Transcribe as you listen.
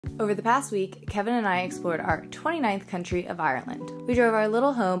Over the past week, Kevin and I explored our 29th country of Ireland. We drove our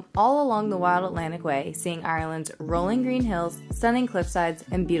little home all along the wild Atlantic Way, seeing Ireland's rolling green hills, stunning cliffsides,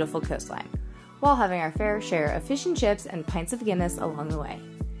 and beautiful coastline, while having our fair share of fish and chips and pints of Guinness along the way.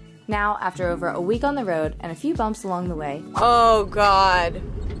 Now, after over a week on the road and a few bumps along the way... Oh God.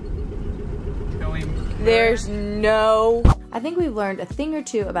 There's no... I think we've learned a thing or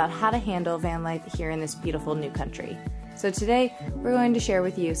two about how to handle van life here in this beautiful new country. So today, we're going to share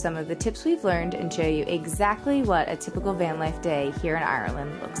with you some of the tips we've learned and show you exactly what a typical van life day here in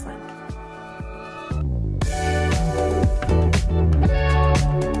Ireland looks like.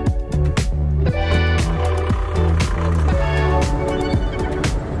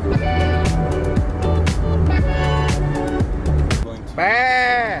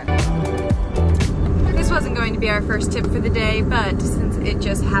 This wasn't going to be our first tip for the day, but since it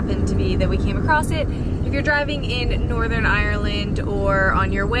just happened to be that we came across it, if you're driving in Northern Ireland or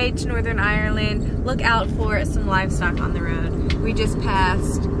on your way to Northern Ireland, look out for some livestock on the road. We just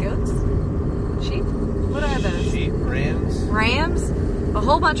passed goats? Sheep? What are those? Sheep, rams. Rams? A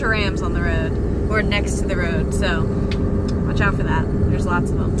whole bunch of rams on the road, or next to the road, so watch out for that. There's lots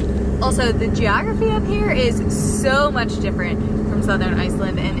of them. Also, the geography up here is so much different from Southern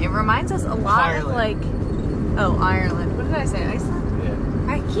Iceland, and it reminds us a lot of like, oh, Ireland. What did I say, Iceland? Yeah.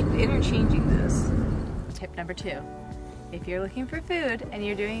 I keep interchanging those. Tip number 2. If you're looking for food and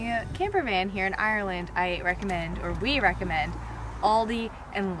you're doing a camper van here in Ireland, we recommend Aldi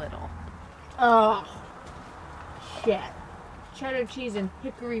and Lidl. Oh, shit. Cheddar cheese and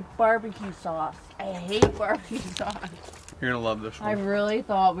hickory barbecue sauce. I hate barbecue sauce. You're gonna love this one. I really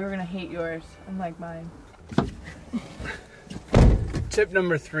thought we were gonna hate yours, unlike mine. Tip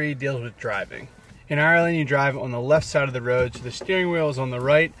number 3 deals with driving. In Ireland, you drive on the left side of the road, so the steering wheel is on the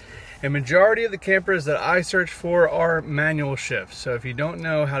right. A majority of the campers that I search for are manual shifts. So if you don't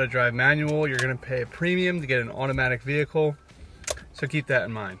know how to drive manual, you're gonna pay a premium to get an automatic vehicle. So keep that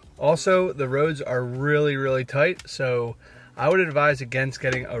in mind. Also, the roads are really, really tight. So I would advise against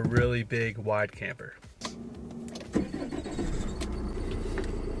getting a really big, wide camper.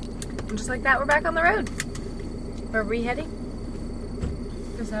 And just like that, we're back on the road. Where are we heading?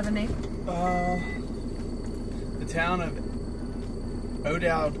 Does it have a name? The town of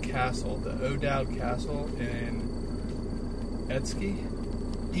O'Dowd Castle. The O'Dowd Castle in Eastskey.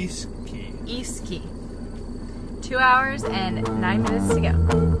 2 hours and 9 minutes to go.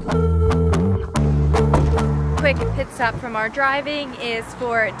 Quick pit stop from our driving is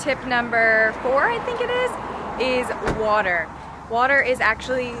for tip number 4, I think it is water. Water is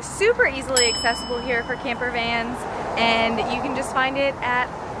actually super easily accessible here for camper vans, and you can just find it at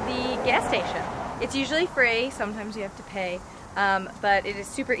the gas station. It's usually free, sometimes you have to pay, but it is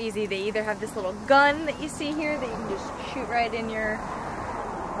super easy. They either have this little gun that you see here that you can just shoot right in your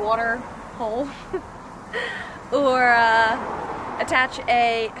water hole, or attach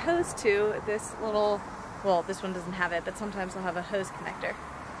a hose to this little, well, this one doesn't have it, but sometimes they'll have a hose connector.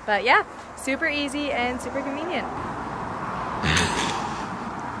 But yeah, super easy and super convenient.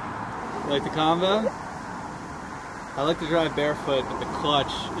 Like the combo? I like to drive barefoot, but the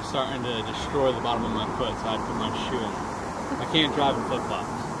clutch is starting to destroy the bottom of my foot, so I had to put my shoe in. I can't drive in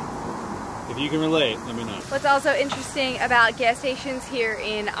flip-flops. If you can relate, let me know. What's also interesting about gas stations here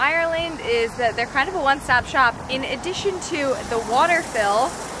in Ireland is that they're kind of a one-stop shop. In addition to the water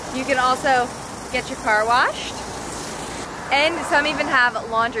fill, you can also get your car washed, and some even have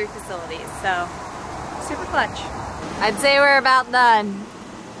laundry facilities, so super clutch. I'd say we're about done.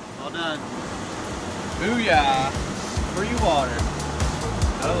 All done. Booyah! Free water.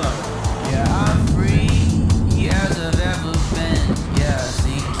 I love it. Yeah, I'm free as I've ever been. Yeah, I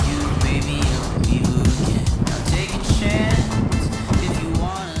think you, baby, you'll be again. Now take a chance if you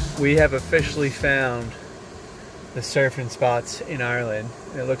wanna. We have officially found the surfing spots in Ireland.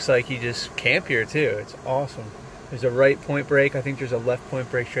 It looks like you just camp here too. It's awesome. There's a right point break. I think there's a left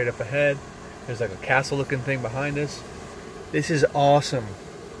point break straight up ahead. There's like a castle looking thing behind us. This is awesome.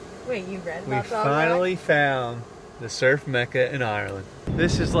 Wait, you read We about that? finally found the surf mecca in Ireland.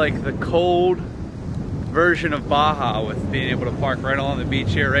 This is like the cold version of Baja, with being able to park right along the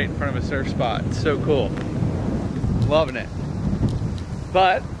beach here, right in front of a surf spot. It's so cool. Loving it.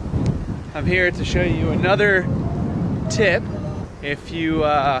 But I'm here to show you another tip. If you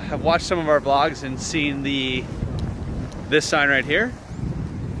have watched some of our vlogs and seen this sign right here,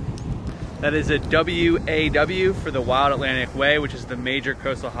 that is a WAW for the Wild Atlantic Way, which is the major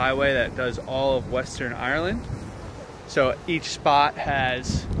coastal highway that does all of Western Ireland. So each spot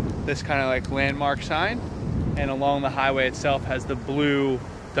has this kind of like landmark sign, and along the highway itself has the blue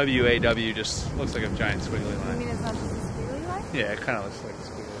WAW, just looks like a giant squiggly line. You mean it's not just a squiggly line? Yeah, it kind of looks like a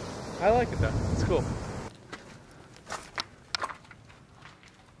squiggly I like it though. It's cool.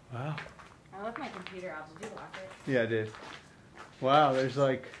 Wow. I left my computer out. Did you lock it? Yeah, I did. Wow, there's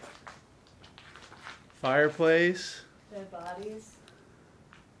like fireplace. Dead bodies.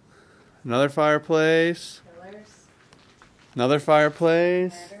 Another fireplace. Pillars. Another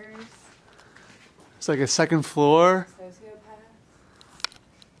fireplace. Murders. It's like a second floor. Sociopaths.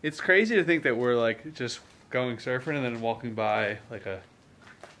 It's crazy to think that we're like just going surfing and then walking by like a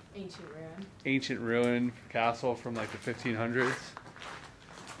ancient ruin castle from like the 1500s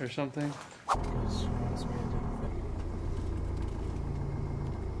or something.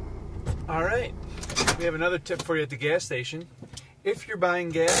 All right, we have another tip for you at the gas station. If you're buying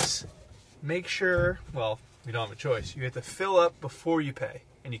gas, make sure, well, you don't have a choice. You have to fill up before you pay,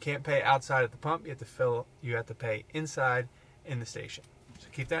 and you can't pay outside at the pump. You have to pay inside in the station. So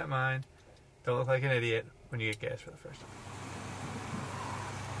keep that in mind. Don't look like an idiot when you get gas for the first time.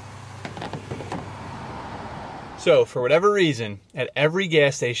 So for whatever reason, at every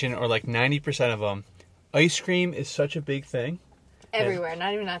gas station, or like 90% of them, ice cream is such a big thing. Everywhere,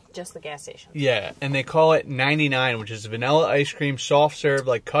 not just the gas station. Yeah, and they call it 99, which is vanilla ice cream, soft serve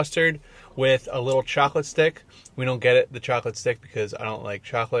like custard with a little chocolate stick. We don't get it, the chocolate stick, because I don't like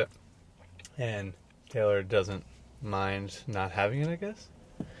chocolate, and Taylor doesn't mind not having it, I guess.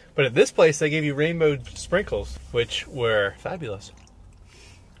 But at this place, they gave you rainbow sprinkles, which were fabulous.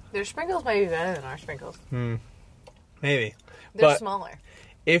 Their sprinkles might be better than our sprinkles. Maybe. They're smaller.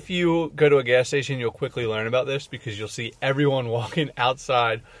 If you go to a gas station, you'll quickly learn about this because you'll see everyone walking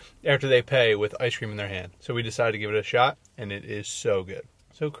outside after they pay with ice cream in their hand. So we decided to give it a shot, and it is so good.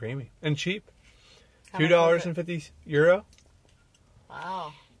 So creamy and cheap. €2.50.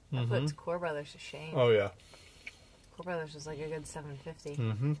 Wow. That puts Core Brothers to shame. Oh, yeah. Core Brothers was like a good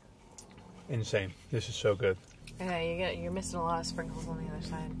 $7.50. Insane. This is so good. Yeah, you're missing a lot of sprinkles on the other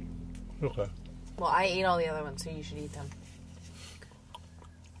side. Okay. Well, I ate all the other ones, so you should eat them.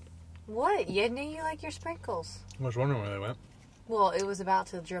 What? You knew you like your sprinkles. I was wondering where they went. Well, it was about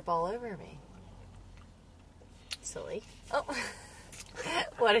to drip all over me. Silly. Oh.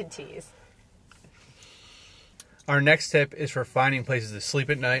 What a tease. Our next tip is for finding places to sleep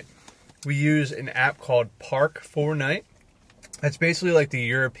at night. We use an app called Park4Night. That's basically like the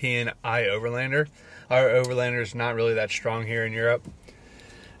European iOverlander. Our Overlander is not really that strong here in Europe,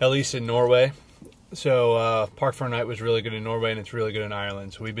 at least in Norway. So Park4Night was really good in Norway, and it's really good in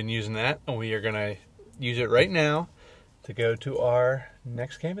Ireland. So we've been using that, and we are going to use it right now to go to our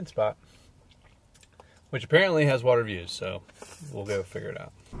next camping spot, which apparently has water views. So we'll go figure it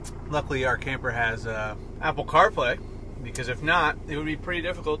out. Luckily, our camper has Apple CarPlay, because if not, it would be pretty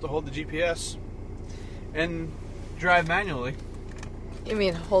difficult to hold the GPS and drive manually. You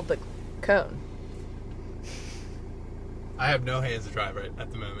mean hold the cone? I have no hands to drive right at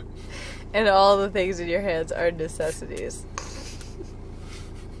the moment. And all the things in your hands are necessities.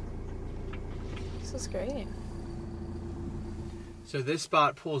 This is great. So this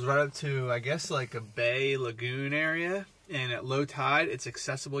spot pulls right up to, I guess, like a bay lagoon area. And at low tide, it's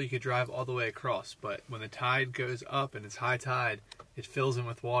accessible. You could drive all the way across. But when the tide goes up and it's high tide, it fills in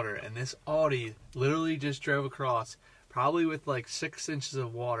with water. And this Audi literally just drove across, probably with like 6 inches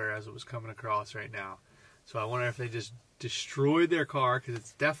of water as it was coming across right now. So I wonder if they just destroyed their car, because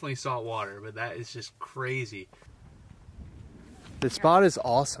it's definitely salt water, but that is just crazy. The spot is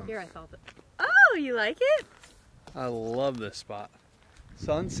awesome. Here, I felt it. Oh, you like it? I love this spot.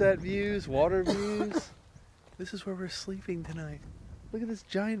 Sunset views, water views. This is where we're sleeping tonight. Look at this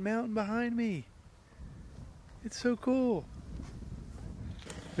giant mountain behind me. It's so cool.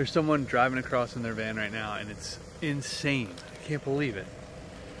 There's someone driving across in their van right now, and it's insane. I can't believe it.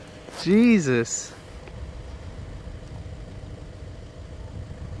 Jesus.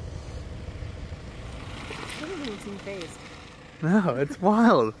 No, it's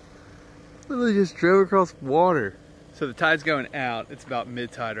wild. Literally just drove across water. So the tide's going out. It's about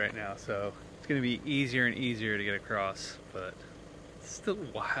mid-tide right now, so it's going to be easier and easier to get across, but it's still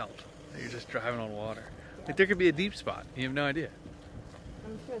wild that you're just driving on water. Like, there could be a deep spot. You have no idea.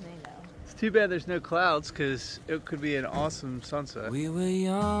 I'm sure they know. It's too bad there's no clouds, because it could be an awesome sunset. We were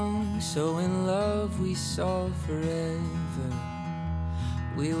young, so in love we saw forever.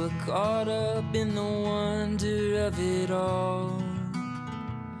 We were caught up in the wonder of it all.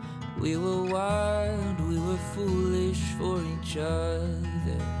 We were wild, we were foolish for each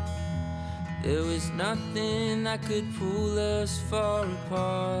other. There was nothing that could pull us far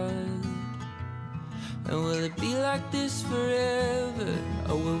apart. And will it be like this forever,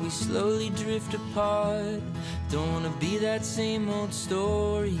 or will we slowly drift apart? Don't wanna be that same old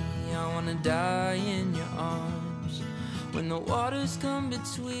story, I wanna die in your arms. when the waters come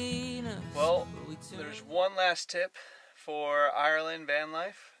between us. Well, there's one last tip for Ireland van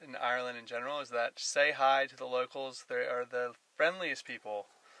life, and Ireland in general, is that say hi to the locals. They are the friendliest people.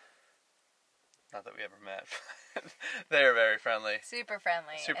 Not that we ever met. They are very friendly. Super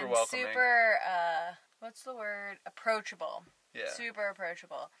friendly. Super and welcoming. Super, what's the word? Approachable. Yeah. Super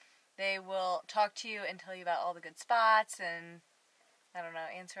approachable. They will talk to you and tell you about all the good spots and, I don't know,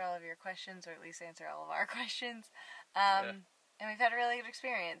 answer all of your questions, or at least answer all of our questions. And we've had a really good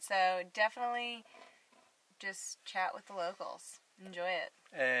experience. So definitely just chat with the locals. Enjoy it.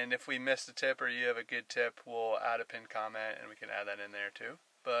 And if we missed a tip or you have a good tip, we'll add a pinned comment and we can add that in there too.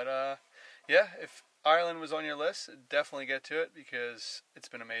 But yeah, if Ireland was on your list, definitely get to it because it's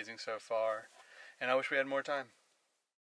been amazing so far. And I wish we had more time.